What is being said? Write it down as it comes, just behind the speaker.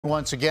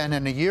Once again,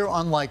 in a year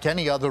unlike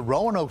any other,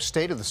 Roanoke's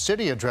State of the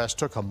City address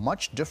took a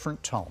much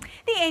different tone.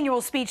 The annual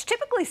speech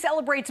typically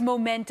celebrates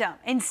momentum.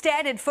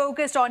 Instead, it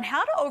focused on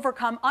how to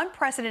overcome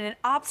unprecedented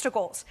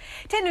obstacles.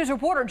 10 News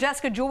reporter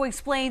Jessica Jewell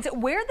explains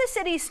where the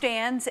city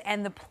stands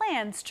and the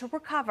plans to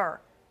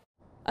recover.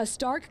 A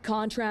stark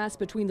contrast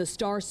between the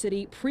Star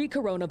City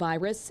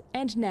pre-coronavirus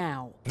and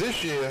now.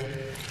 This year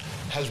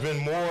has been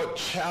more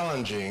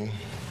challenging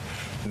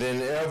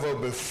than ever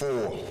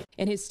before.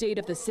 In his State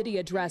of the City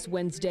address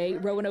Wednesday,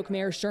 Roanoke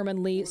Mayor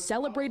Sherman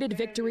celebrated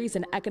victories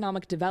in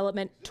economic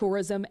development,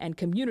 tourism, and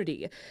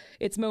community.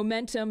 It's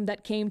momentum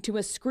that came to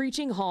a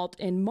screeching halt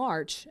in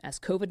March as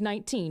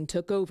COVID-19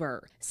 took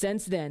over.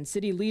 Since then,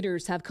 city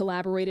leaders have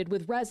collaborated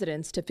with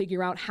residents to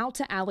figure out how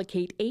to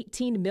allocate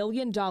 $18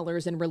 million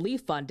in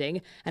relief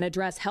funding and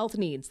address health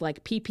needs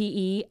like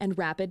PPE and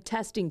rapid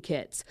testing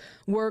kits.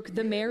 Work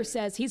the mayor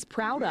says he's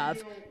proud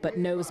of, but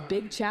knows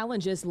big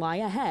challenges lie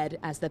ahead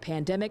as the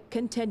pandemic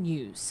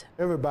continues.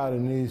 Everybody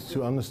needs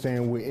to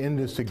understand we're in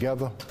this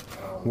together.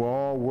 We're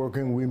all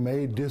working. We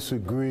may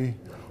disagree,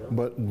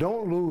 but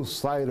don't lose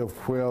sight of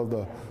where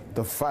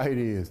the fight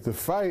is. The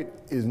fight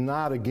is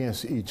not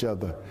against each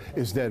other.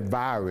 It's that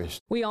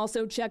virus. We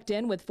also checked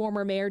in with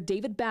former Mayor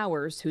David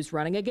Bowers, who's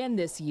running again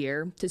this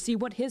year, to see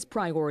what his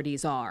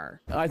priorities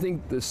are. I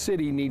think the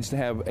city needs to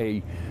have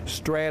a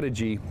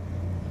strategy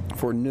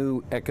for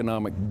new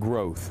economic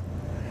growth.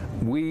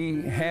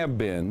 We have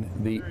been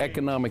the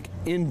economic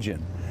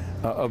engine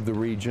of the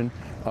region,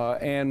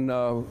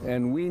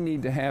 and we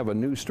need to have a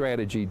new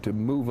strategy to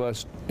move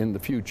us in the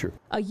future.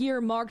 A year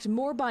marked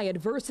more by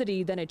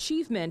adversity than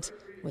achievement,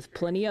 with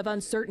plenty of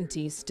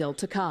uncertainty still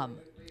to come.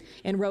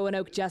 In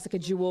Roanoke, Jessica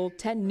Jewell,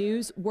 10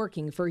 News,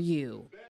 working for you.